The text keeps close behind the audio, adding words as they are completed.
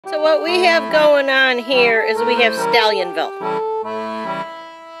So what we have going on here is we have Stallion-ville.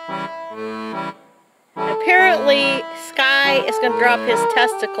 Apparently, Skye is going to drop his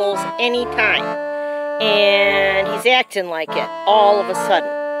testicles anytime. And he's acting like it all of a sudden.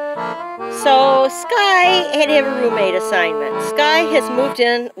 So Skye had to have a roommate assignment. Skye has moved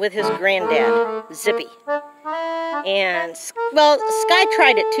in with his granddad, Zippy. And, well, Skye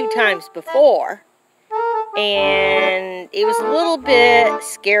tried it 2 times before. And he was a little bit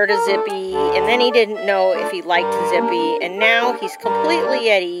scared of Zippy, and then he didn't know if he liked Zippy, and now he's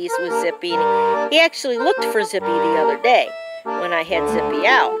completely at ease with Zippy. He actually looked for Zippy the other day when I had Zippy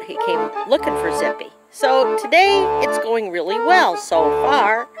out. He came looking for Zippy. So today it's going really well so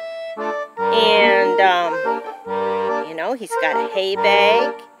far. And, you know, he's got a hay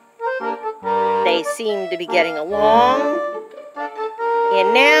bag. They seem to be getting along.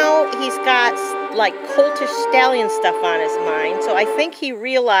 And now he's got, like, coltish stallion stuff on his mind. So I think he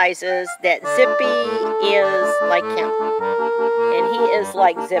realizes that Zippy is like him. And he is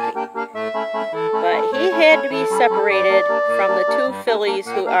like Zippy. But he had to be separated from the 2 fillies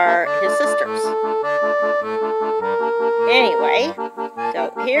who are his sisters. Anyway,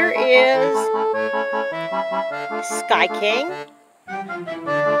 so here is Skye King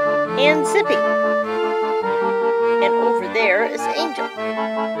and Zippy. And over there is Angel.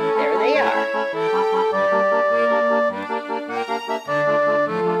 There they are.